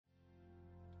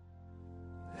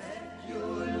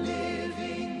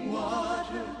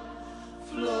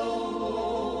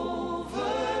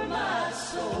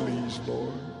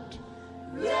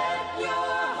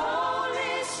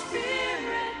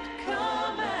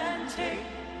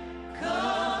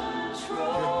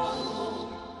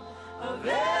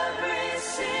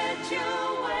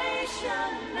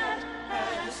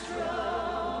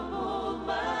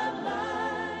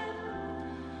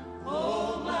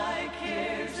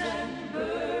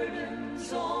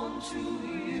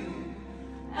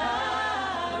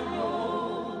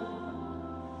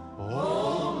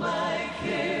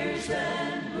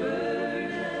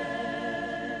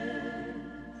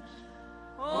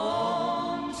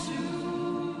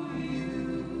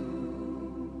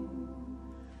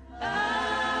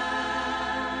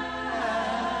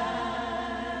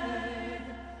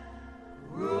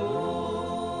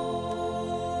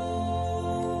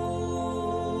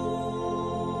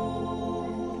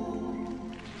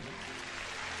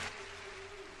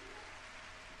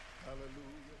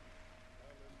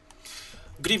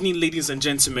Good evening, ladies and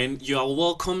gentlemen. You are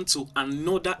welcome to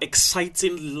another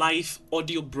exciting live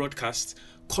audio broadcast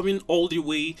coming all the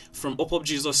way from Up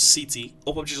Jesus City,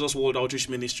 Up Jesus World Outreach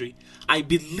Ministry. I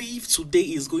believe today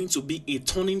is going to be a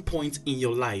turning point in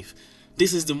your life.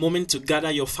 This is the moment to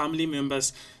gather your family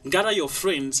members, gather your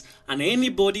friends, and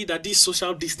anybody that this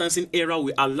social distancing era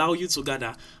will allow you to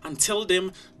gather, and tell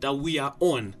them that we are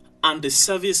on and the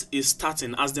service is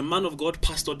starting as the man of God,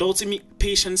 Pastor Doltimi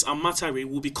Patience Amatari,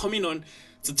 will be coming on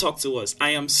to talk to us. I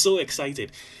am so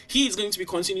excited. He is going to be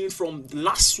continuing from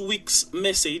last week's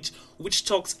message, which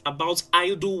talked about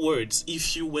idle words.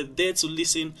 If you were there to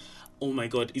listen, oh my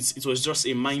God, it was just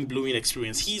a mind-blowing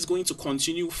experience. He is going to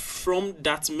continue from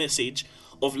that message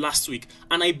of last week,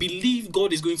 and I believe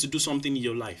God is going to do something in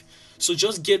your life. So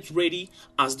just get ready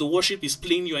as the worship is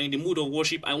playing. You are in the mood of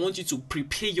worship. I want you to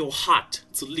prepare your heart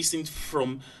to listen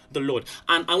from the Lord.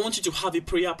 And I want you to have a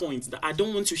prayer point that I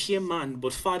don't want to hear man,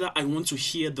 but Father, I want to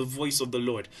hear the voice of the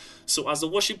Lord. So as the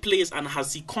worship plays and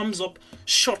as he comes up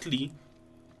shortly,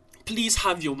 please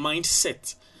have your mind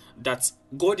set that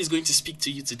God is going to speak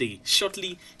to you today.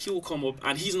 Shortly, he will come up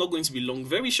and he's not going to be long.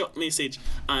 Very short message,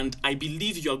 and I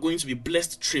believe you are going to be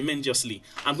blessed tremendously.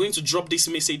 I'm going to drop this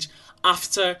message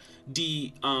after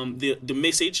the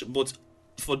message, but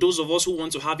for those of us who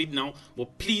want to have it now,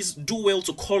 but please do well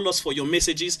to call us for your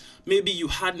messages. Maybe you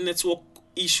had network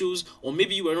issues, or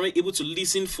maybe you were not able to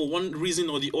listen for one reason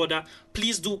or the other.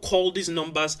 Please do call these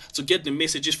numbers to get the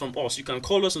messages from us. You can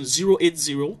call us on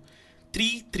 080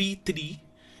 333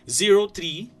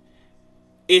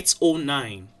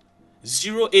 03809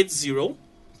 080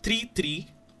 33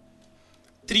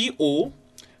 30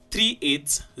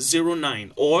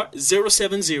 3809 or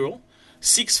 070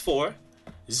 64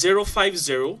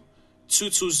 050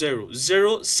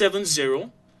 220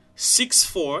 070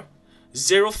 64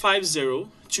 050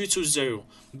 220.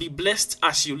 Be blessed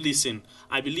as you listen.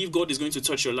 I believe God is going to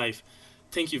touch your life.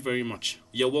 Thank you very much.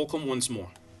 You're welcome once more.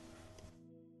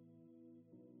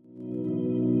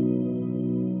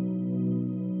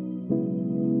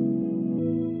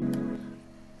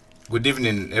 Good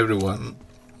evening, everyone.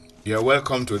 You are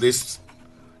welcome to this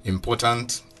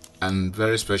important and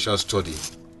very special study.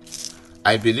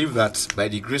 I believe that by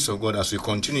the grace of God, as we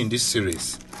continue in this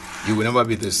series, you will never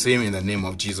be the same in the name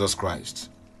of Jesus Christ.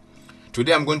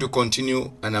 Today I'm going to continue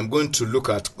and I'm going to look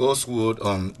at God's word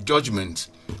on judgment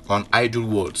on idle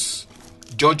words.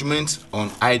 Judgment on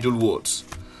idle words.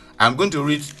 I'm going to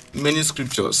read many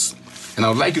scriptures, and I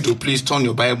would like you to please turn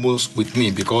your Bibles with me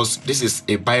because this is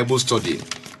a Bible study.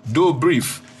 Though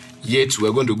brief, yet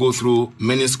we're going to go through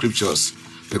many scriptures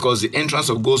because the entrance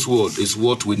of God's word is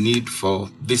what we need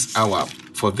for this hour,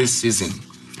 for this season,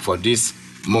 for this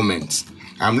moment.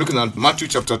 I'm looking at Matthew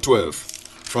chapter 12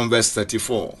 from verse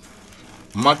 34.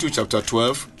 Matthew chapter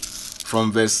 12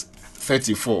 from verse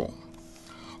 34.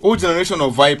 O generation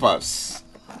of vipers,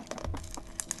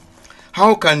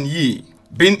 how can ye,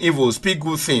 being evil, speak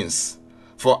good things?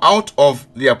 For out of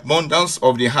the abundance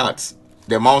of the heart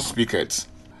the mouth speaketh.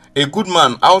 A good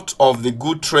man out of the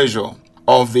good treasure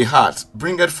of the heart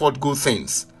bringeth forth good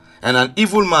things, and an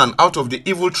evil man out of the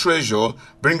evil treasure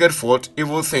bringeth forth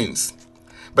evil things.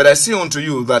 But I say unto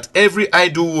you that every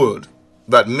idle word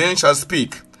that men shall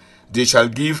speak, they shall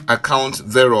give account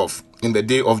thereof in the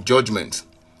day of judgment.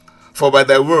 For by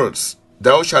thy words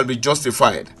thou shalt be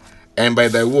justified, and by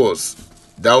thy words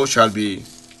thou shalt be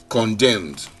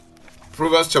condemned.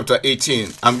 Proverbs chapter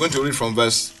 18, I'm going to read from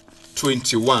verse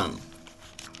 21.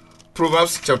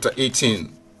 Proverbs chapter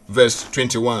 18, verse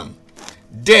 21.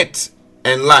 Death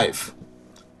and life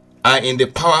are in the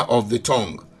power of the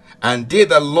tongue, and they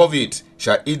that love it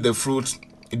shall eat the fruit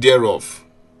thereof.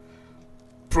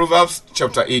 Proverbs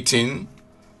chapter 18,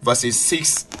 verses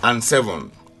 6 and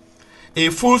 7. A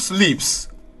fool's lips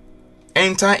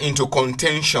enter into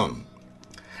contention,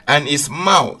 and his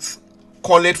mouth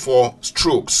calleth for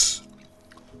strokes.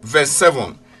 Verse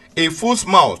 7. A fool's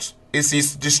mouth is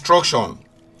his destruction,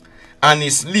 and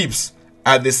his lips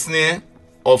are the snare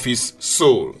of his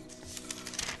soul.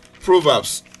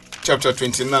 Proverbs chapter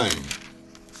 29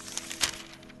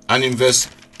 and in verse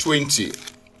 20.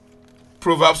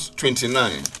 Proverbs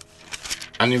 29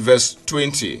 and in verse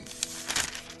 20.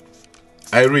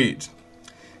 I read,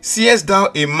 Seest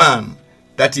thou a man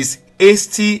that is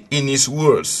hasty in his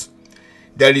words?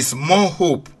 There is more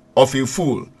hope of a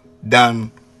fool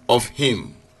than of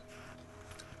him.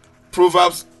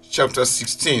 Proverbs chapter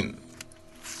 16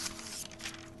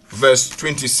 verse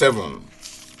 27.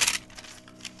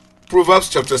 Proverbs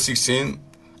chapter 16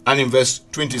 and in verse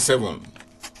 27.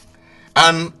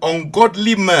 An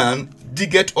ungodly man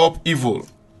diggeth up evil,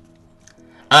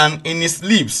 and in his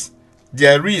lips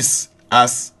there is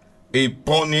as a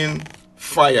burning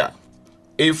fire.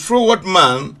 A froward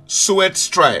man soweth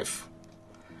strife,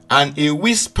 and a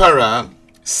whisperer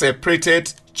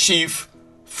separated chief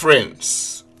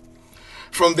friends.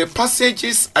 From the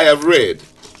passages I have read,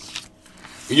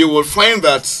 you will find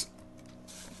that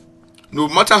no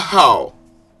matter how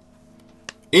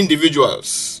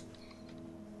individuals,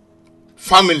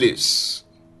 families,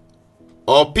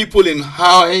 or people in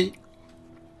high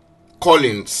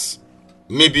callings,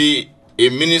 maybe a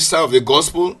minister of the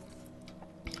gospel,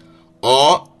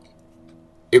 or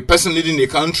a person leading a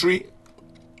country,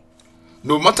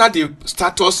 no matter the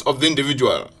status of the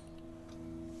individual,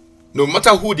 no matter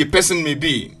who the person may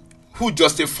be, who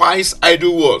justifies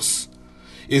idle words,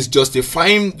 is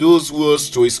justifying those words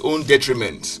to his own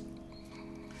detriment.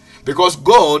 Because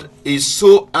God is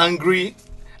so angry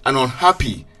and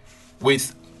unhappy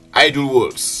with idle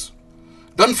words.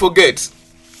 Don't forget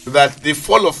that the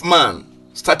fall of man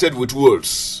started with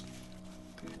words.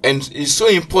 And it's so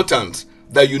important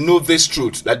that you know this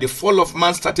truth, that the fall of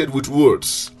man started with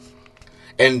words.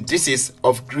 And this is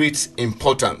of great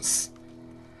importance.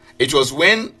 It was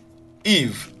when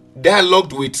Eve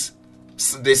dialogued with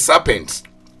the serpent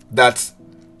that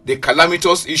the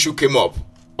calamitous issue came up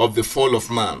of the fall of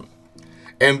man.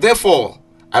 And therefore,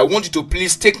 I want you to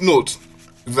please take note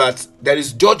that there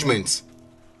is judgment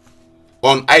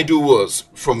on idle words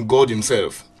from God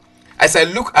himself. As I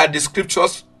look at the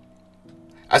scriptures,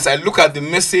 as I look at the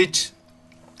message,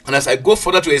 and as I go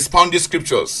further to expound these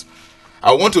scriptures,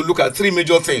 I want to look at three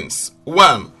major things.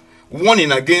 1,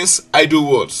 warning against idle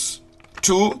words.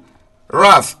 2,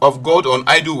 wrath of God on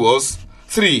idle words.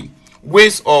 3,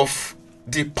 ways of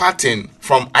departing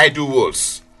from idle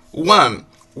words. 1,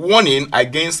 warning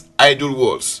against idle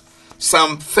words.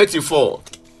 Psalm 34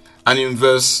 and in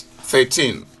verse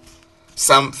 13.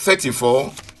 Psalm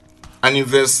 34 and in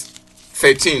verse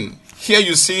 13. Here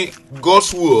you see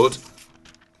God's word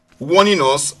warning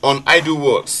us on idle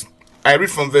words. I read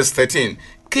from verse 13.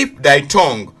 Keep thy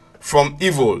tongue from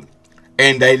evil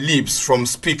and thy lips from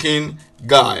speaking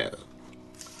guile.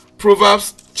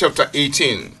 Proverbs chapter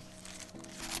 18.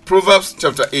 Proverbs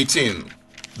chapter 18,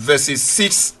 verses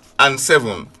 6 and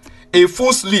 7. A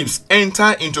fool's lips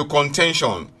enter into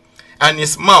contention, and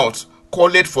his mouth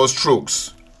calleth for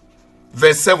strokes.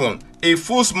 Verse 7. A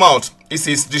fool's mouth is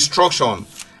his destruction,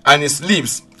 and his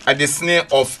lips are the snare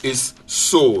of his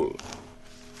soul.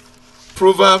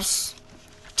 Proverbs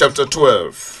chapter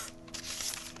 12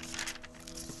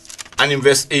 and in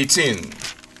verse 18,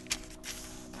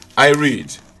 I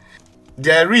read,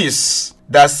 There is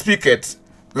that speaketh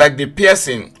like the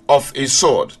piercing of a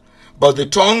sword, but the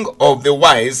tongue of the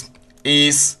wise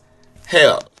is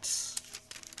health.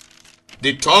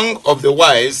 The tongue of the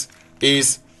wise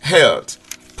is health.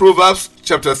 Proverbs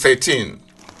chapter 13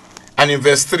 and in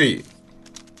verse 3.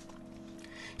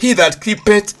 He that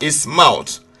keepeth his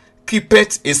mouth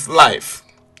keepeth his life.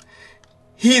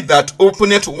 He that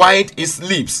openeth wide his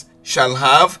lips shall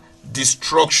have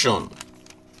destruction.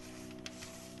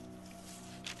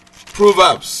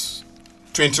 Proverbs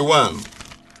 21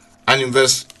 and in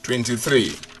verse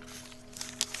 23.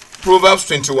 Proverbs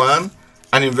 21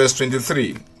 and in verse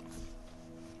 23.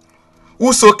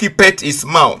 Whoso keepeth his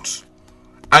mouth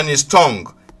and his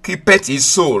tongue keepeth his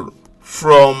soul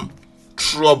from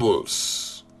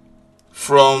troubles.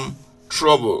 From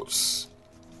troubles.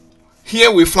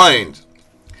 Here we find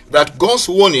that God's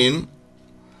warning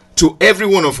to every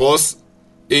one of us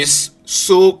is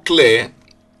so clear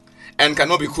and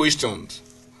cannot be questioned.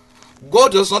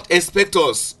 God does not expect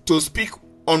us to speak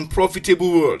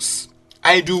unprofitable words,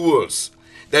 idle words.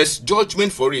 There's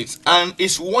judgment for it, and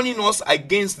is warning us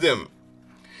against them.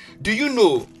 Do you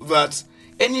know that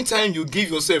anytime you give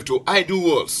yourself to idle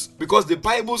words, because the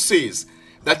Bible says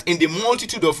that in the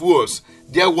multitude of words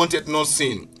there wanted not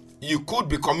sin, you could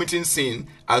be committing sin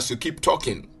as you keep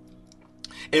talking.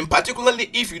 And particularly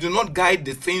if you do not guide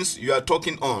the things you are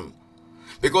talking on.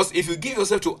 Because if you give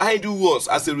yourself to idle words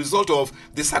as a result of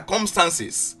the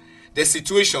circumstances, the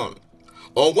situation,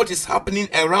 or what is happening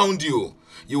around you,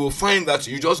 you will find that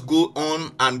you just go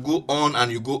on and go on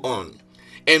and you go on.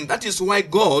 And that is why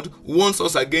God warns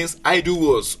us against idle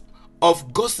words.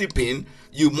 Of gossiping,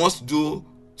 you must do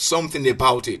something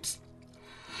about it.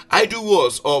 Idle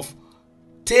words of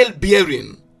tale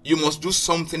bearing, you must do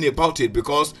something about it,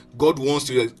 because God wants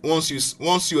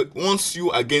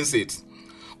you against it.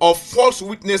 Of false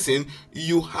witnessing,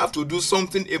 you have to do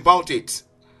something about it.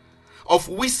 Of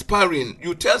whispering,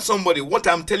 you tell somebody what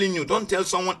I'm telling you, don't tell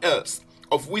someone else.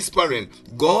 Of whispering,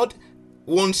 God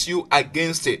wants you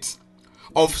against it.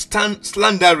 Of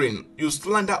slandering, you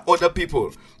slander other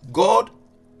people, God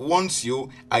wants you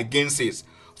against it.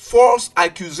 false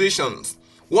accusations.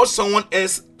 What someone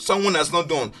has not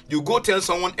done, you go tell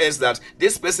someone else that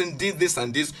this person did this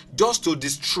and this, just to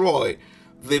destroy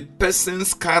the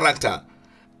person's character.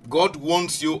 God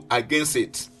warns you against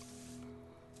it.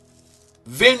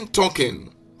 Vain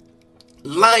talking,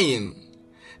 lying,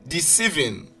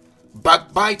 deceiving,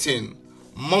 backbiting,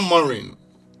 murmuring,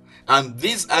 and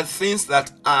these are things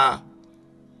that are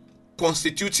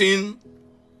constituting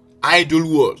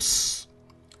idle words.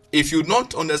 If you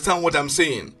don't understand what I'm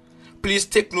saying, please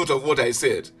take note of what I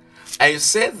said. I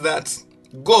said that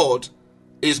God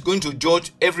is going to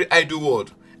judge every idle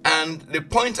word, and the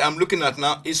point I'm looking at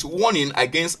now is warning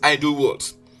against idle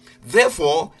words.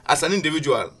 Therefore, as an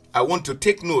individual, I want to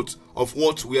take note of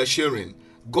what we are sharing.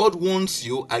 God warns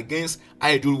you against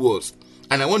idle words,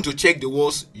 and I want to check the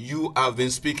words you have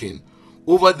been speaking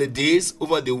over the days,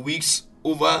 over the weeks,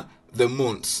 over the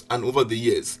months, and over the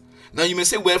years. Now you may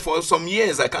say, well, for some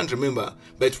years I can't remember,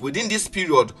 but within this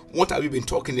period, what have you been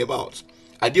talking about?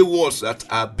 Are they words that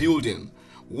are building,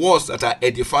 words that are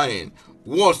edifying,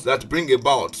 words that bring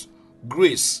about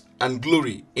grace and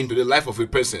glory into the life of a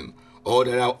person? Or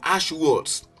there are harsh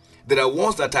words, there are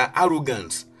words that are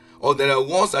arrogant, or there are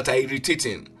words that are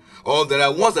irritating, or there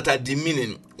are words that are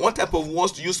demeaning? What type of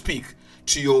words do you speak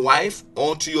to your wife,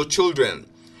 or to your children,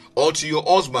 or to your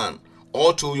husband,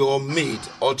 or to your maid,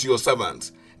 or to your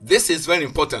servant? This is very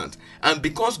important. And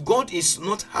because God is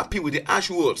not happy with the harsh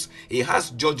words, he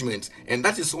has judgment. And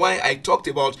that is why I talked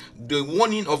about the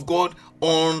warning of God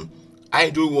on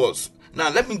idle words.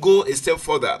 Now let me go a step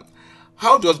further.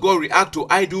 How does God react to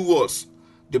idle words?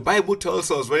 The Bible tells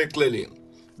us very clearly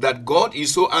that God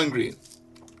is so angry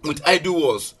with idle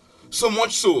words, so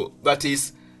much so that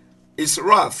his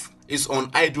wrath is on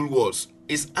idle words.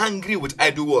 Is angry with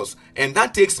idle words. And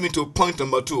that takes me to point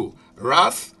number 2.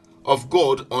 Wrath of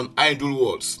God on idle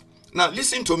words. Now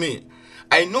listen to me.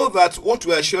 I know that what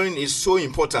we are sharing is so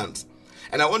important,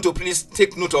 and I want to please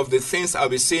take note of the things I'll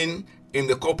be saying in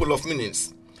the couple of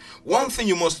minutes. One thing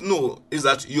you must know is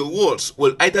that your words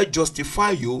will either justify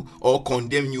you or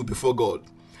condemn you before God.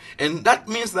 And that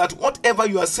means that whatever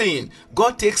you are saying,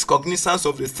 God takes cognizance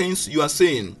of the things you are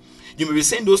saying. You may be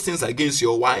saying those things against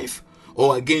your wife,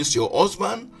 or against your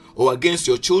husband, or against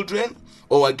your children,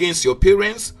 or against your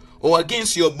parents, or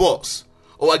against your boss,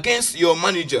 or against your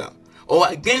manager, or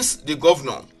against the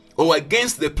governor, or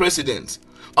against the president,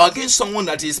 or against someone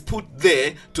that is put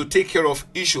there to take care of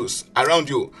issues around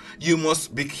you. You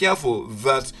must be careful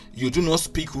that you do not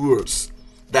speak words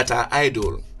that are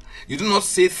idle. You do not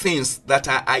say things that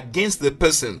are against the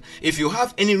person. If you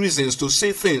have any reasons to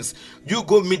say things, you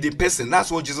go meet the person.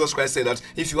 That's what Jesus Christ said, that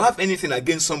if you have anything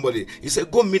against somebody, he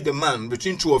said, go meet the man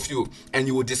between two of you and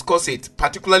you will discuss it,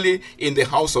 particularly in the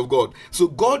house of God. So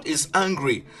God is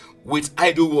angry with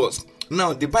idle words.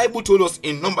 Now, the Bible told us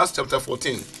in Numbers chapter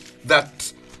 14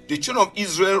 that the children of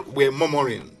Israel were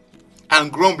murmuring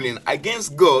and grumbling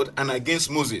against God and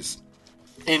against Moses.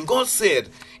 And God said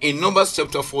in Numbers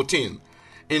chapter 14,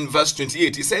 in verse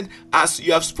 28, he said, as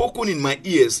you have spoken in my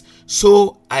ears,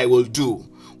 so I will do.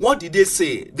 What did they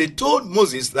say? They told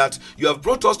Moses that you have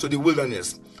brought us to the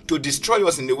wilderness to destroy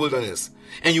us in the wilderness,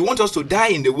 and you want us to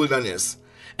die in the wilderness.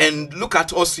 And look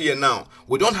at us here now.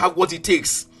 We don't have what it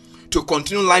takes to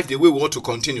continue life the way we want to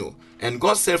continue. And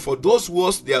God said, for those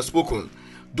words they have spoken,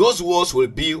 those words will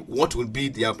be what will be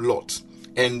their lot.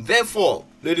 And therefore,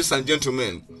 ladies and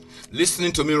gentlemen,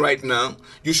 listening to me right now,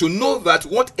 you should know that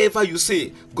whatever you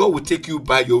say, God will take you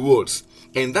by your words.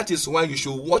 And that is why you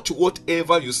should watch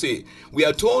whatever you say. We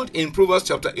are told in Proverbs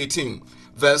chapter 18,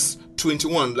 verse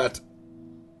 21, that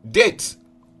death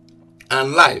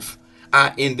and life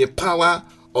are in the power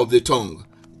of the tongue.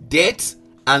 Death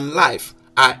and life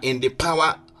are in the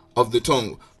power of the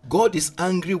tongue. God is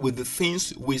angry with the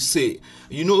things we say.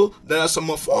 You know, there are some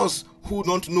of us who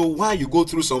don't know why you go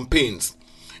through some pains.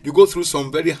 You go through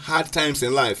some very hard times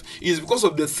in life. It's because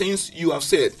of the things you have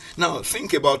said. Now,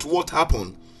 think about what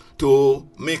happened to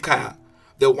Michal,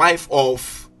 the wife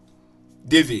of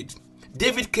David.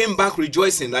 David came back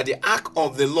rejoicing that the ark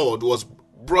of the Lord was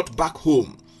brought back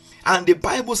home. And the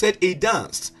Bible said he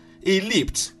danced, he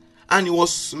leaped, and he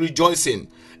was rejoicing.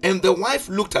 And the wife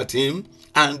looked at him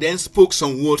and then spoke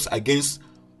some words against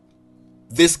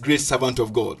this great servant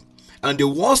of God. And the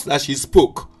words that she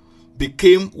spoke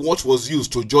became what was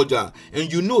used to judge her.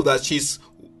 And you know that she's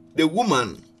the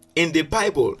woman in the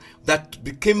Bible that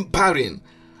became barren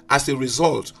as a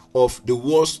result of the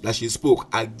words that she spoke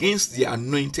against the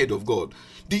anointed of God.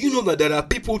 Do you know that there are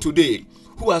people today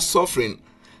who are suffering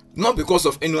not because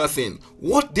of anything?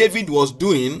 What David was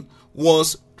doing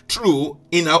was true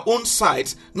in our own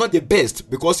sight, not the best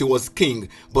because he was king,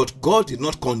 but God did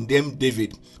not condemn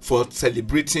David for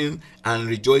celebrating and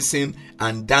rejoicing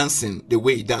and dancing the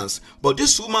way he danced. But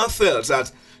this woman felt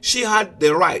that she had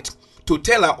the right to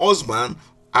tell her husband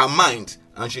her mind,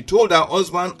 and she told her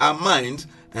husband her mind,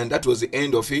 and that was the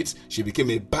end of it. She became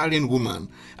a barren woman.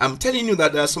 I'm telling you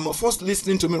that there are some of us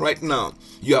listening to me right now.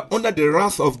 You are under the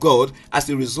wrath of God as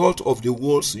a result of the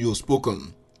words you've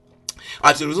spoken,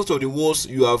 as a result of the words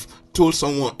you have told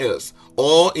someone else,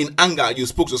 or in anger you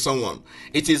spoke to someone.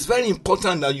 It is very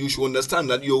important that you should understand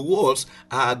that your words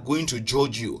are going to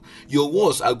judge you. Your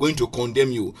words are going to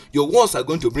condemn you. Your words are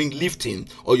going to bring lifting,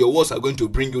 or your words are going to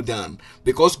bring you down,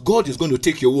 because God is going to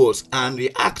take your words and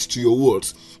react to your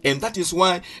words. And that is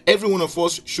why every one of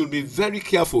us should be very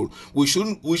careful. We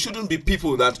shouldn't be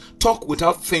people that talk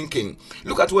without thinking.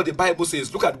 Look at what the Bible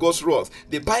says. Look at God's wrath.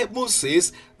 The Bible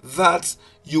says that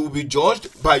you will be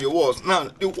judged by your words. Now,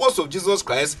 the words of Jesus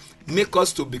Christ make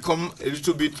us to become a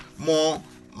little bit more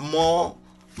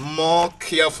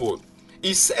careful.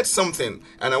 He said something,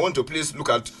 and I want to please look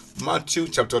at Matthew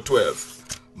chapter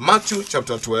 12. Matthew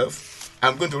chapter 12.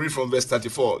 I'm going to read from verse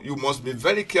 34. You must be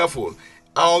very careful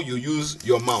how you use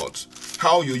your mouth,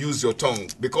 how you use your tongue,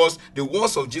 because the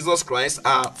words of Jesus Christ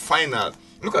are final.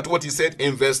 Look at what he said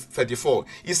in verse 34.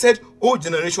 He said, "O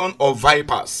generation of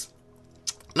vipers."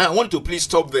 Now, I want to please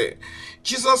stop there.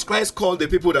 Jesus Christ called the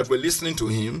people that were listening to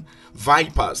him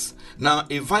vipers. Now,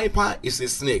 a viper is a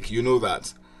snake, you know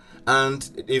that.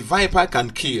 And a viper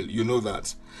can kill, you know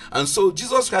that. And so,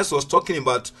 Jesus Christ was talking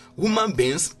about human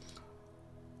beings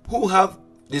who have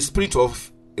the spirit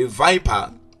of a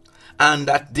viper, and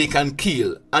that they can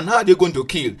kill. And how are they going to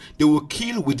kill? They will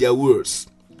kill with their words.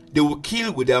 They will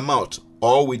kill with their mouth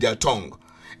or with their tongue.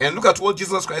 And look at what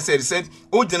Jesus Christ said. He said,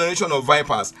 "O generation of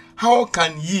vipers, how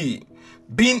can ye,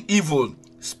 being evil,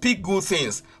 speak good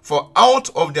things? For out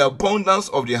of the abundance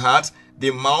of the heart, the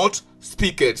mouth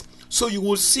speaketh." So you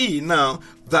will see now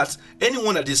that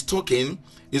anyone that is talking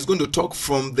is going to talk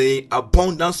from the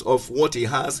abundance of what he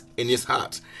has in his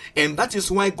heart. And that is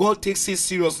why God takes it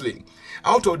seriously.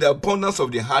 Out of the abundance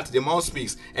of the heart, the mouth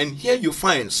speaks. And here you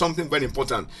find something very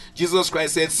important. Jesus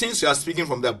Christ said, since you are speaking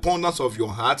from the abundance of your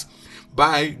heart,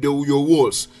 by your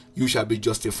words you shall be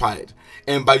justified,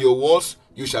 and by your words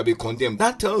you shall be condemned.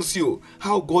 That tells you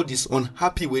how God is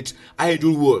unhappy with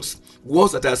idle words,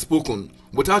 words that are spoken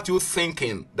without you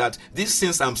thinking that these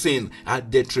things I'm saying are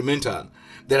detrimental,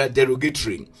 they are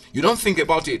derogatory. You don't think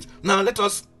about it. Now let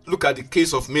us look at the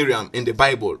case of Miriam in the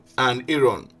Bible and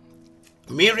Aaron.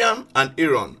 Miriam and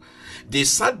Aaron, they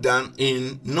sat down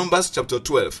in Numbers chapter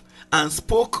 12 and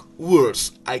spoke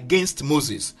words against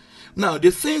Moses. Now,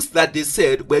 the things that they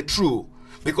said were true,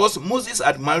 because Moses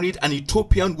had married an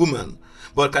Ethiopian woman.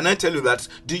 But can I tell you that,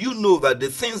 do you know that the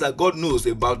things that God knows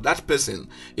about that person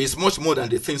is much more than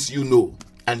the things you know?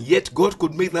 And yet God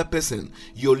could make that person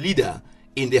your leader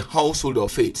in the household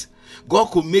of faith. God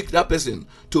could make that person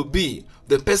to be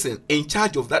the person in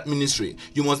charge of that ministry.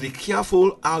 You must be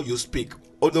careful how you speak.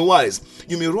 Otherwise,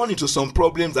 you may run into some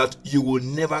problems that you will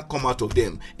never come out of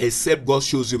them except God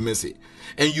shows you mercy.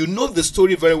 And you know the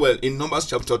story very well in Numbers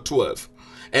chapter 12.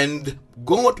 And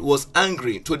God was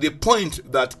angry to the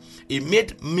point that he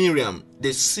made Miriam,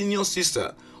 the senior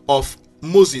sister of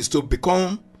Moses, to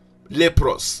become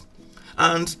leprous.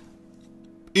 And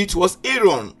it was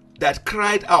Aaron that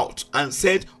cried out and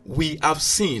said, "We have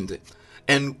sinned."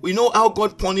 And we know how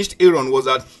God punished Aaron was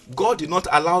that God did not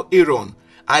allow Aaron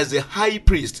as the high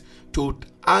priest to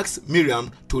ask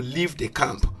Miriam to leave the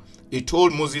camp. He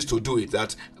told Moses to do it,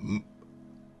 that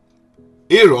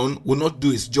Aaron will not do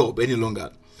his job any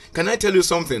longer. Can I tell you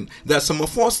something? There are some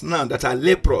of us now that are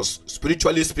leprous,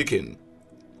 spiritually speaking,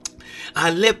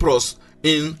 are leprous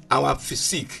in our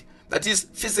physique. That is,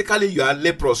 physically you are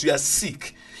leprous, you are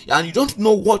sick, and you don't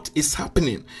know what is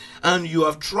happening. And you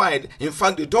have tried. In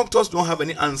fact, the doctors don't have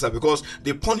any answer, because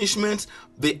the punishment,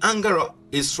 the anger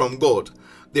is from God.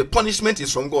 The punishment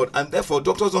is from God, and therefore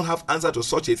doctors don't have answer to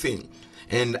such a thing.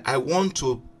 And I want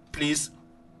to please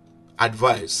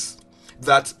advise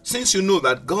that since you know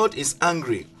that God is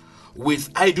angry with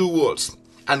idle words,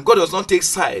 and God does not take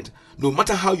side, no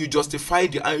matter how you justify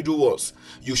the idle words,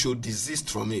 you should desist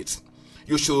from it.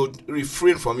 You should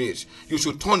refrain from it. You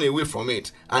should turn away from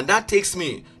it. And that takes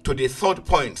me to the third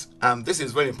point, and this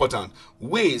is very important: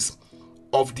 ways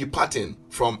of departing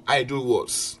from idle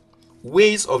words.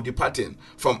 Ways of departing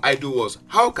from idle words.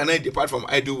 How can I depart from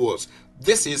idle words?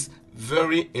 This is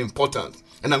very important.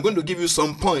 And I'm going to give you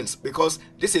some points, because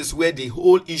this is where the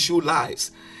whole issue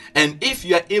lies. And if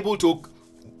you are able to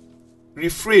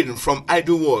refrain from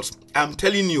idle words, I'm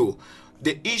telling you,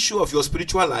 the issue of your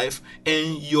spiritual life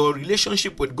and your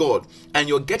relationship with God and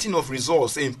your getting of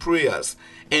results in prayers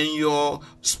and your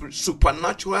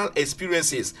supernatural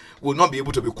experiences will not be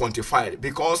able to be quantified,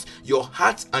 because your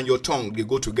heart and your tongue, they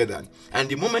go together. And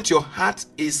the moment your heart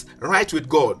is right with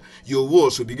God, your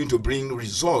words will begin to bring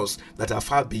results that are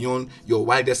far beyond your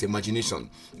wildest imagination.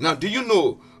 Now, do you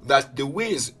know that the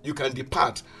ways you can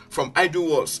depart from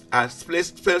idle words are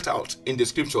spelled out in the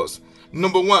scriptures?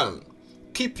 Number one,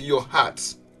 keep your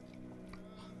heart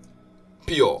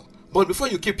pure. But before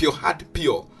you keep your heart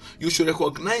pure, you should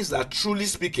recognize that, truly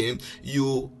speaking,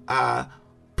 you are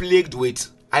plagued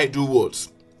with idle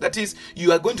words. That is,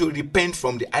 you are going to repent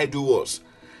from the idle words.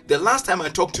 The last time I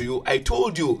talked to you, I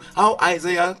told you how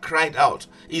Isaiah cried out.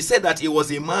 He said that he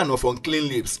was a man of unclean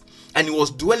lips, and he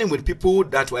was dwelling with people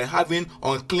that were having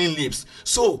unclean lips.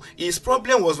 So his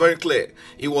problem was very clear.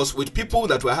 He was with people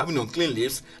that were having unclean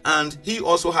lips, and he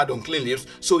also had unclean lips.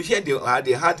 So here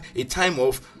they had a time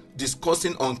of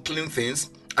discussing unclean things,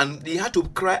 and they had to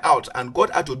cry out, and God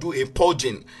had to do a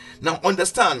purging. Now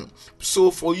understand,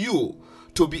 so for you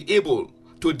to be able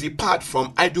to depart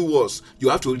from idle words, you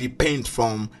have to repent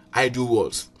from idle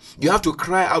words. You have to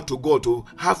cry out to God to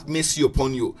have mercy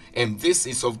upon you, and this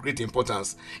is of great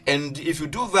importance. And if you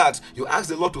do that, you ask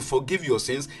the Lord to forgive your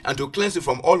sins and to cleanse you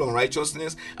from all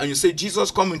unrighteousness, and you say, Jesus,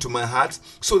 come into my heart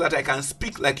so that I can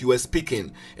speak like you were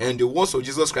speaking. And the words of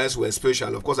Jesus Christ were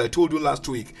special. Of course, I told you last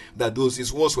week that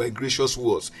his words were gracious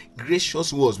words,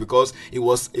 because he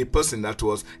was a person that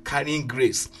was carrying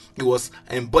grace. He was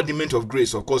embodiment of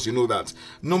grace. Of course, you know that.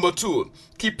 Number two,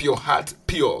 keep your heart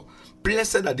pure.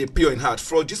 Blessed are the pure in heart,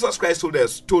 for Jesus Christ told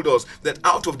us that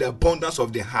out of the abundance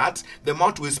of the heart, the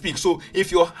mouth will speak. So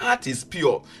if your heart is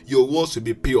pure, your words will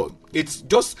be pure. It's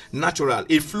just natural.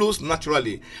 It flows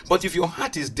naturally. But if your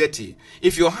heart is dirty,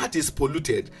 if your heart is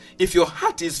polluted, if your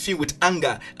heart is filled with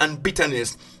anger and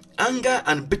bitterness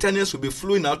will be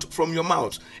flowing out from your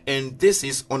mouth. And this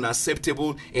is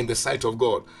unacceptable in the sight of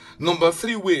God. Number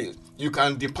three way you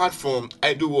can depart from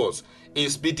idle words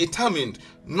is be determined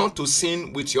not to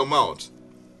sin with your mouth.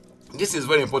 This is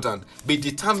very important. Be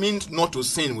determined not to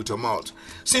sin with your mouth.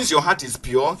 Since your heart is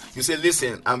pure, you say,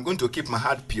 listen, I'm going to keep my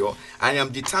heart pure. I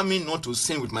am determined not to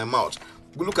sin with my mouth.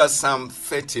 Look at Psalm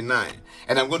 39,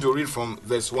 and I'm going to read from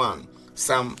verse 1.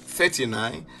 Psalm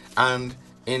 39 and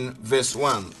in verse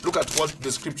 1. Look at what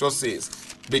the scripture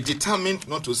says. Be determined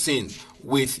not to sin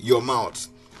with your mouth.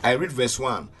 I read verse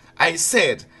 1. I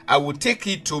said, I will take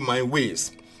heed to my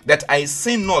ways, that I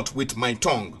sin not with my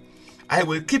tongue. I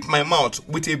will keep my mouth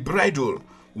with a bridle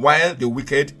while the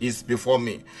wicked is before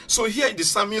me. So here the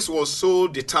psalmist was so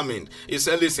determined. He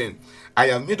said, listen, I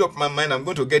have made up my mind. I'm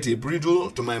going to get a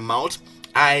bridle to my mouth.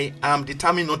 I am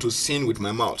determined not to sin with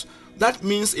my mouth. That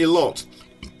means a lot.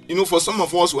 You know, for some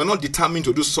of us, we're not determined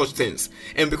to do such things.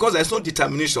 And because there's no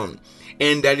determination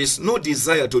and there is no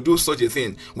desire to do such a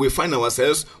thing, we find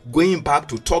ourselves going back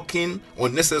to talking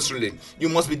unnecessarily. You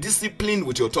must be disciplined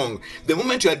with your tongue. The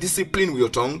moment you are disciplined with your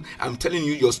tongue, I'm telling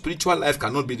you, your spiritual life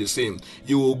cannot be the same.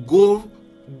 You will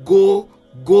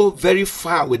go very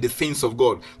far with the things of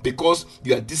God because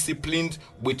you are disciplined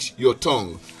with your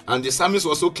tongue. And the psalmist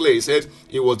was so clear. He said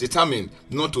he was determined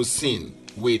not to sin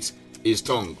with his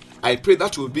tongue. I pray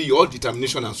that will be your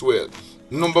determination as well.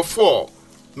 Number four,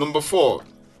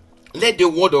 let the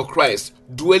word of Christ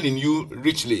dwell in you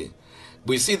richly.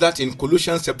 We see that in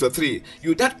Colossians chapter 3.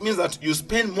 That means that you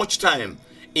spend much time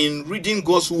in reading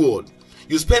God's word.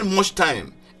 You spend much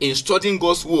time in studying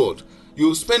God's word.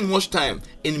 You spend much time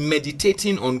in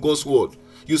meditating on God's word.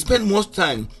 You spend much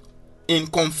time in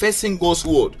confessing God's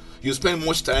word. You spend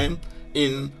much time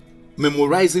in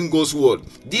memorizing God's word.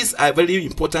 These are very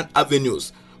important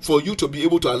avenues for you to be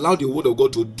able to allow the word of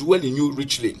God to dwell in you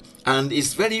richly. And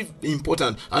it's very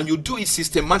important, and you do it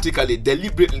systematically,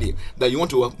 deliberately, that you want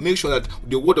to make sure that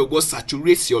the word of God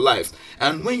saturates your life.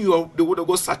 And when the word of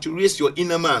God saturates your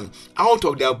inner man, out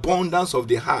of the abundance of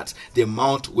the heart, the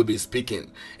mouth will be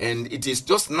speaking. And it is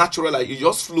just natural, it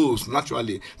just flows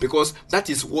naturally, because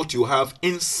that is what you have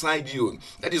inside you.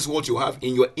 That is what you have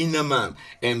in your inner man.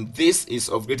 And this is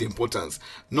of great importance.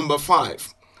 Number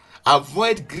 5.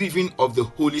 Avoid grieving of the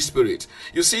Holy Spirit.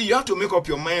 You see, you have to make up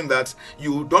your mind that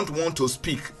you don't want to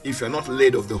speak if you're not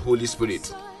led of the Holy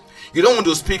Spirit. You don't want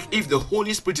to speak if the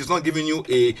Holy Spirit is not giving you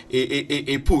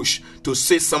a push to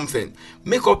say something.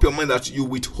 Make up your mind that you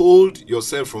withhold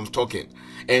yourself from talking.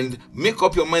 And make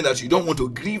up your mind that you don't want to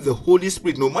grieve the Holy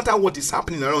Spirit. No matter what is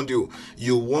happening around you,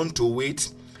 you want to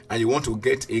wait and you want to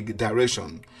get a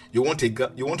direction. You want to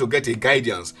get a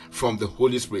guidance from the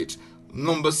Holy Spirit.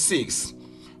 Number 6.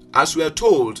 As we are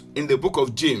told in the book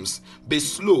of James, be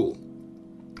slow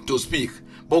to speak,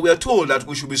 But we are told that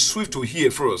we should be swift to hear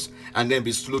first and then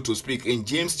be slow to speak in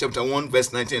James chapter 1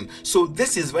 verse 19. So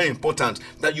this is very important,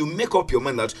 that you make up your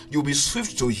mind that you'll be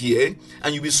swift to hear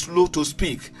and you'll be slow to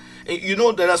speak. You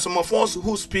know, there are some of us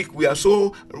who speak, we are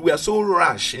so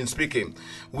rash in speaking.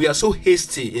 We are so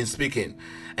hasty in speaking.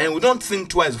 And we don't think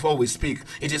twice before we speak.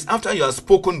 It is after you have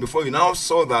spoken before you now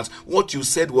saw that what you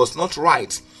said was not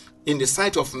right in the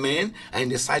sight of men and in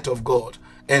the sight of God.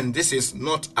 And this is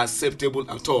not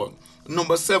acceptable at all.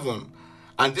 Number 7,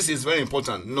 and this is very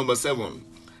important. Number 7,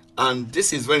 and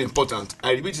this is very important.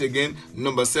 I repeat it again.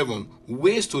 Number 7,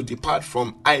 ways to depart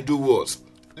from idle words.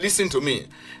 Listen to me.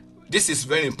 This is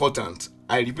very important.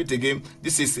 I repeat again.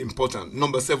 This is important.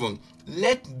 Number 7,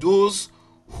 let those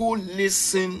who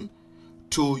listen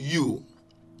to you,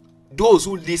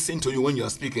 when you are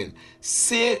speaking,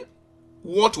 say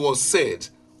what was said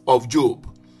of Job.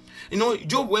 You know,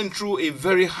 Job went through a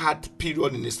very hard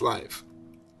period in his life.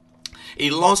 He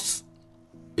lost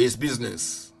his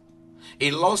business.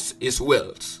 He lost his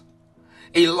wealth.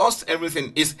 He lost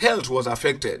everything. His health was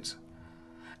affected.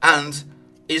 And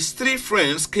his 3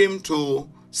 friends came to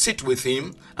sit with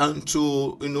him and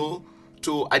to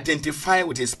identify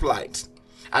with his plight.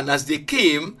 And as they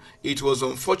came, it was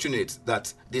unfortunate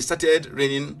that they started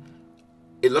raining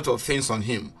a lot of things on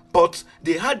him. But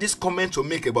they had this comment to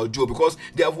make about Job, because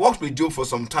they have worked with Job for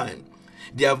some time.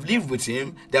 They have lived with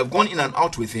him, they have gone in and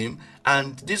out with him,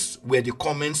 and these were the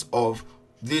comments of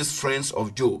these friends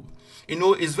of Job. You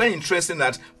know, it's very interesting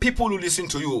that people who listen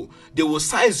to you, they will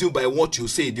size you by what you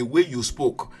say, the way you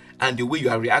spoke, and the way you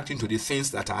are reacting to the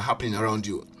things that are happening around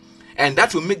you. And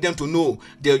that will make them to know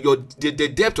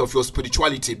the depth of your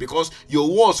spirituality, because your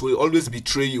words will always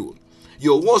betray you.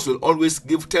 Your words will always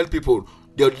tell people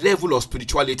the level of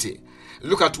spirituality.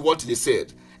 Look at what they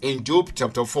said in Job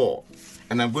chapter 4.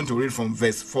 And I'm going to read from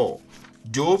verse 4.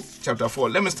 Job chapter 4.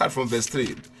 Let me start from verse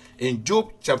 3. In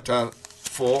Job chapter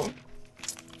 4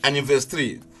 and in verse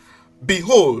 3.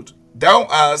 Behold, thou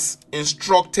hast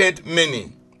instructed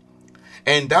many,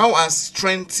 and thou hast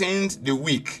strengthened the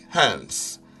weak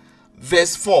hands.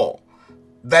 Verse 4.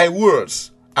 Thy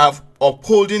words have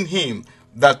upholden him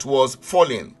that was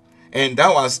fallen, and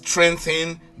thou hast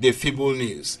strengthened the feeble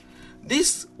knees.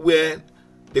 These were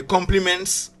the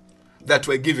compliments that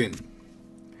were given.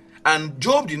 And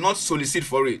Job did not solicit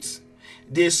for it.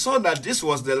 They saw that this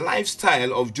was the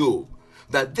lifestyle of Job,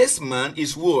 that this man,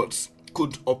 his words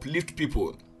could uplift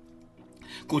people,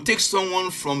 could take someone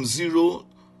from zero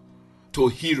to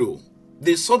hero.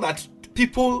 They saw that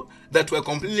people that were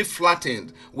completely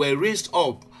flattened were raised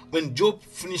up when Job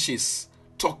finishes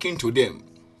talking to them.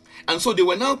 And so they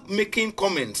were now making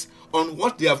comments on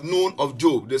what they have known of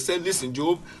Job. They said, listen,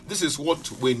 Job, this is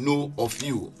what we know of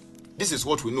you. This is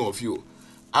what we know of you.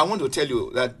 I want to tell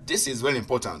you that this is very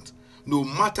important. No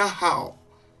matter how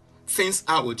things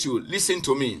are with you, listen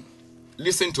to me.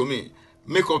 Listen to me.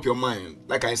 Make up your mind.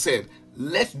 Like I said,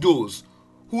 let those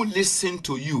who listen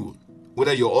to you,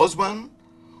 whether your husband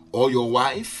or your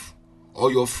wife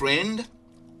or your friend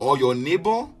or your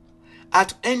neighbor,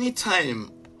 at any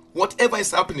time, whatever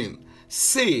is happening,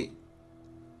 say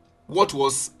what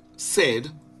was said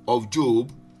of Job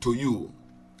to you.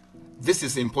 This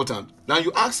is important. Now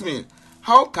you ask me,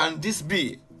 how can this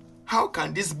be? How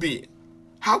can this be?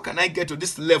 How can I get to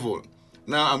this level?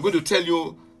 Now I'm going to tell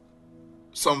you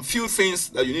some few things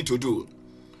that you need to do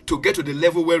to get to the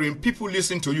level wherein people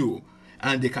listen to you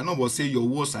and they cannot but say your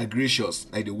words are gracious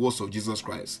like the words of Jesus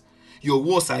Christ. Your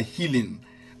words are healing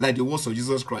like the words of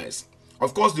Jesus Christ.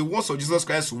 Of course, the words of Jesus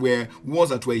Christ were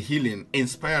words that were healing,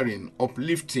 inspiring,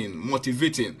 uplifting,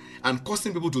 motivating, and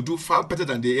causing people to do far better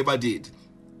than they ever did.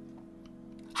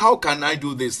 How can I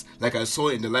do this like I saw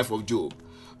in the life of Job?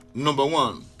 Number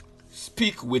 1,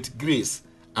 speak with grace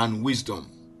and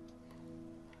wisdom.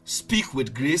 Speak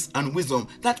with grace and wisdom.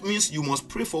 That means you must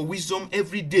pray for wisdom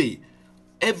every day.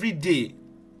 Every day.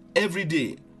 Every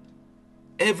day.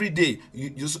 Every day.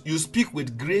 You speak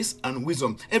with grace and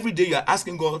wisdom. Every day you are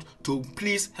asking God to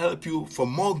please help you for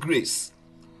more grace.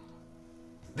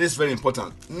 This is very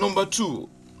important. Number 2,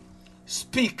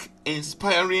 speak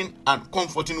inspiring and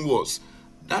comforting words.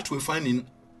 That we find in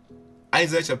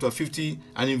Isaiah chapter 50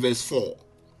 and in verse 4.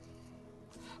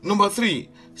 Number 3,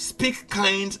 speak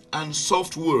kind and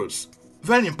soft words.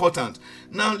 Very important.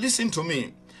 Now listen to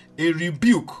me. A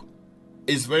rebuke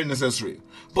is very necessary.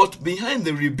 But behind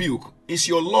the rebuke is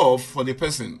your love for the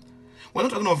person. We're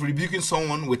not talking of rebuking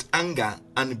someone with anger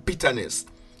and bitterness.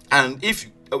 And if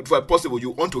possible, you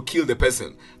want to kill the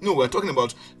person. No, we're talking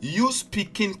about you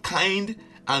speaking kind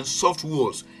and soft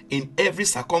words in every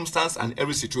circumstance and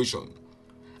every situation,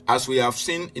 as we have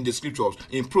seen in the scriptures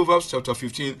in Proverbs chapter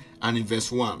 15 and in verse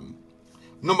 1.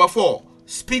 Number 4,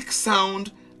 speak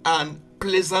sound and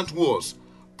pleasant words.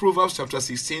 Proverbs chapter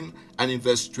 16 and in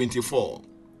verse 24.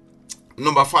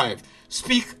 Number 5,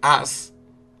 speak as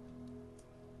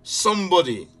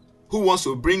somebody who wants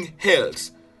to bring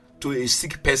health to a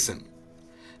sick person.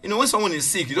 You know, when someone is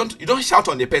sick, you don't shout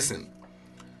on the person.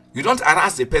 You don't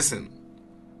harass the person.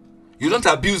 You don't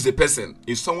abuse the person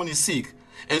if someone is sick.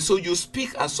 And so you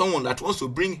speak as someone that wants to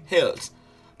bring health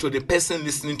to the person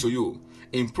listening to you.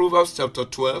 In Proverbs chapter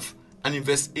 12 and in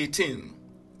verse 18.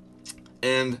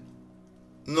 And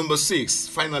number 6,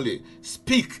 finally,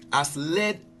 speak as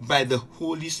led by the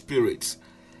Holy Spirit.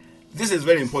 This is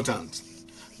very important.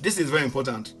 This is very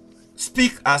important.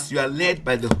 Speak as you are led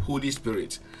by the Holy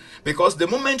Spirit. Because the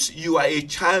moment you are a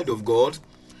child of God,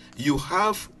 you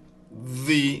have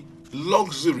the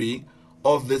luxury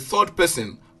of the third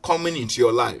person coming into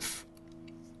your life.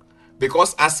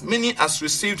 Because as many as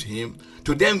received him,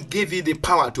 to them gave you the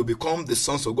power to become the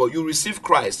sons of God. You receive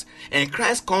Christ, and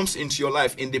Christ comes into your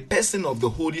life in the person of the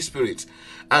Holy Spirit.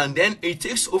 And then it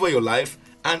takes over your life,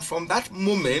 and from that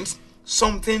moment,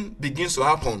 something begins to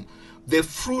happen. The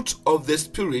fruit of the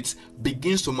Spirit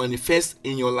begins to manifest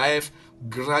in your life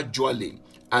gradually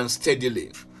and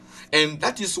steadily. And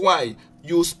that is why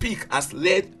you speak as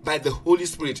led by the Holy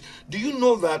Spirit. Do you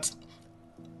know that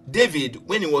David,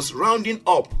 when he was rounding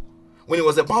up, when he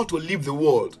was about to leave the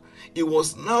world, he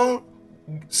was now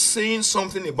saying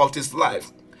something about his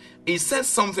life. He said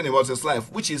something about his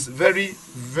life which is very,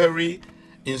 very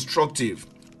instructive.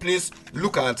 Please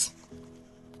look at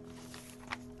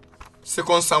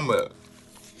 2 Samuel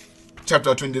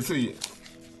chapter 23.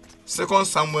 2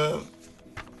 Samuel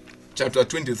chapter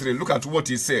 23. Look at what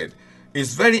he said.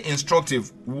 It's very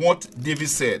instructive what David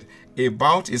said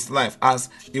about his life as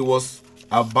he was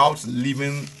about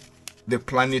leaving the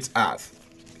planet Earth.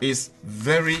 Is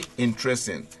very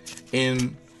interesting.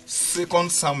 In 2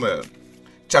 Samuel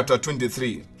chapter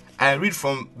 23, I read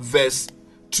from verse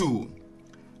 2.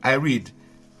 I read,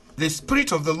 "The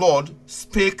Spirit of the Lord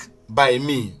spake by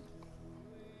me,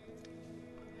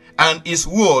 and his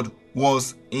word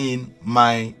was in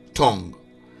my tongue."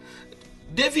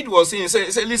 David was saying, he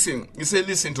said,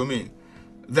 listen to me.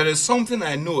 There is something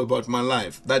I know about my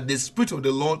life, that the Spirit of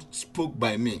the Lord spoke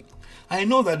by me. I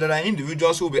know that there are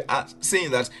individuals who will be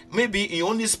saying that maybe he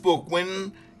only spoke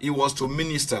when he was to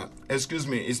minister. Excuse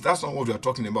me, that's not what we are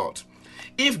talking about.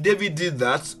 If David did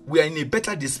that, we are in a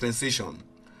better dispensation,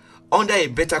 under a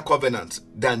better covenant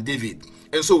than David.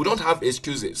 And so we don't have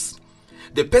excuses.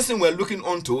 The person we're looking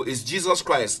onto is Jesus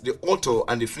Christ, the author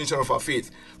and the finisher of our faith.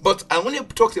 But I only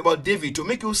talked about David to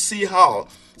make you see how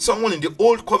someone in the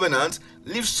old covenant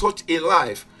lived such a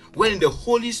life when the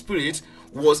Holy Spirit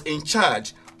was in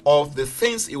charge of the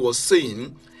things he was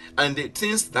saying and the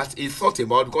things that he thought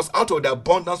about, because out of the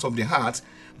abundance of the heart,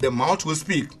 the mouth will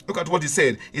speak. Look at what he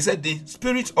said. He said, "The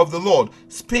Spirit of the Lord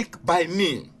spake by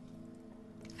me,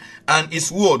 and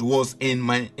his word was in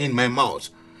my mouth."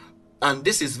 And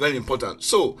this is very important.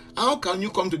 So, how can you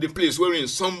come to the place wherein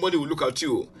somebody will look at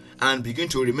you and begin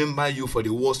to remember you for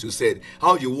the words you said?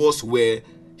 How the words were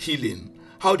healing,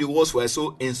 how the words were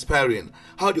so inspiring,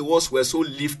 how the words were so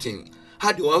lifting,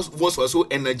 how the words were so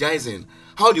energizing,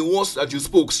 how the words that you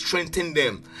spoke strengthened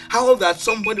them, how that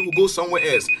somebody will go somewhere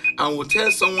else and will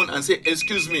tell someone and say,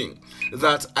 "Excuse me,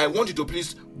 that I want you to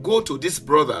please go to this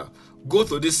brother, go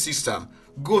to this sister,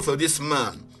 go to this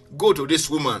man, go to this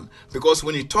woman," because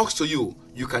when he talks to you,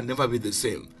 you can never be the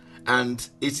same. And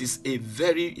it is a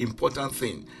very important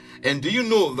thing. And do you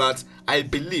know that I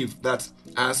believe that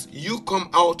as you come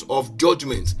out of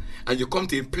judgment and you come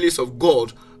to a place of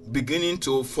God beginning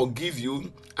to forgive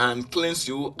you and cleanse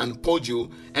you and purge you,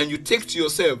 and you take to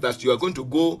yourself that you are going to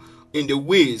go in the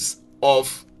ways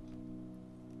of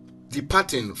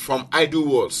departing from idle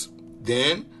words,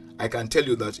 then I can tell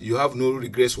you that you have no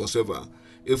regrets whatsoever.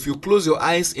 If you close your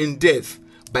eyes in death,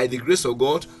 by the grace of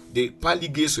God, the pearly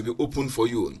gates will be open for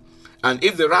you. And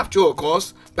if the rapture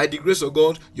occurs, by the grace of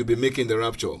God, you'll be making the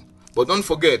rapture. But don't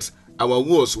forget, our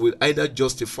words will either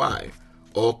justify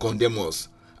or condemn us.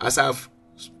 As I've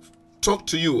talked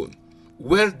to you,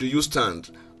 where do you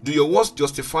stand? Do your words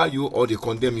justify you or they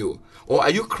condemn you? Or are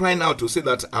you crying out to say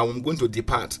that I'm going to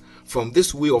depart from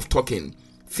this way of talking?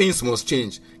 Things must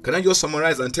change. Can I just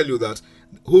summarize and tell you that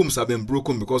homes have been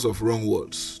broken because of wrong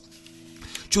words?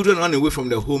 Children run away from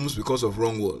their homes because of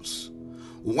wrong words.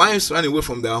 Wives run away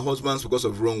from their husbands because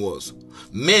of wrong words.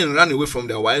 Men run away from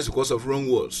their wives because of wrong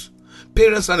words.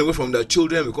 Parents ran away from their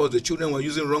children because the children were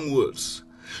using wrong words.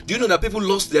 Do you know that people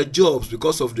lost their jobs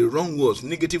because of the wrong words,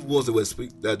 negative words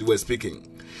that they were speaking?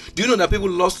 Do you know that people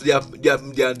lost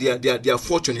their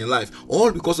fortune in life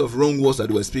all because of wrong words that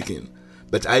they were speaking?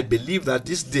 But I believe that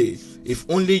this day, if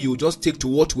only you just take to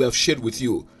what we have shared with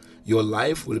you, your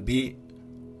life will be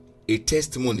a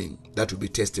testimony that will be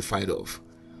testified of.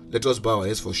 Let us bow our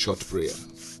heads for short prayer.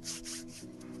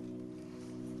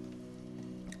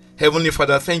 Heavenly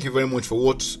Father, thank you very much for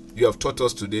what you have taught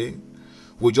us today.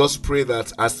 We just pray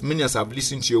that as many as have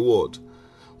listened to your word,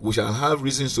 we shall have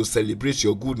reasons to celebrate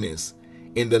your goodness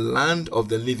in the land of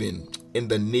the living, in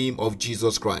the name of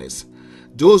Jesus Christ.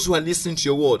 Those who are listening to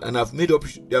your word and have made up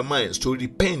their minds to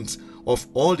repent of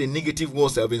all the negative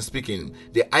words they have been speaking,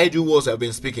 the idle words they have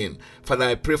been speaking, Father,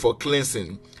 I pray for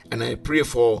cleansing, and I pray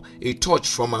for a touch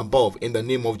from above in the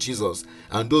name of Jesus.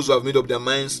 And those who have made up their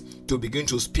minds to begin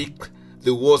to speak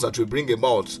the words that will bring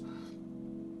about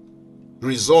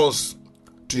results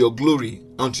to your glory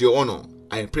and to your honor,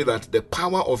 I pray that the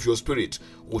power of your Spirit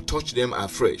will touch them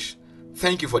afresh.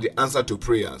 Thank you for the answer to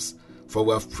prayers, for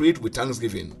we have prayed with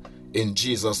thanksgiving in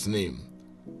Jesus' name.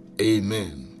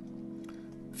 Amen.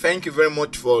 Thank you very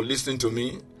much for listening to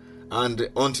me, and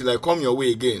until I come your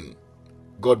way again,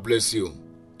 God bless you,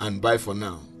 and bye for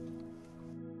now.